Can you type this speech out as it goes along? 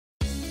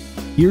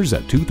Here's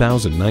a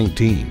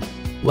 2019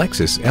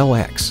 Lexus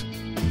LX.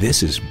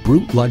 This is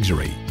brute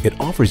luxury. It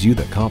offers you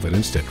the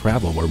confidence to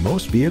travel where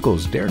most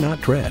vehicles dare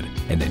not tread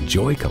and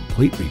enjoy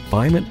complete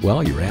refinement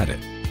while you're at it.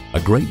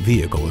 A great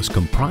vehicle is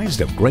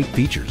comprised of great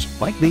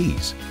features like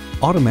these: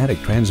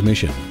 automatic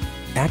transmission,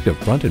 active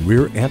front and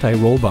rear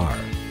anti-roll bar,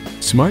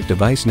 smart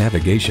device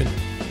navigation,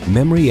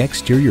 memory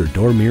exterior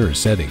door mirror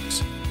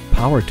settings,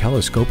 power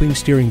telescoping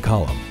steering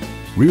column,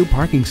 rear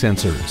parking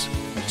sensors,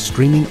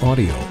 streaming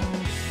audio,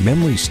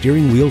 memory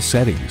steering wheel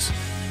settings,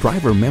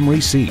 driver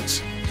memory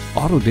seats,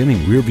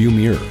 auto-dimming rear view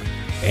mirror,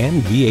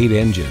 and V8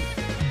 engine.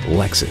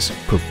 Lexus,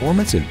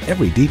 performance in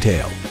every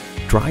detail.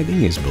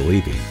 Driving is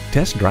believing.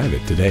 Test drive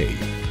it today.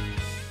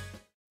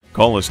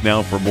 Call us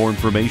now for more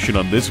information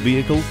on this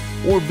vehicle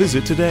or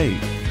visit today.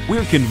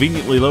 We're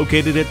conveniently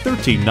located at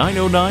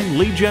 13909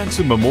 Lee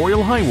Jackson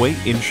Memorial Highway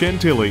in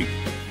Chantilly.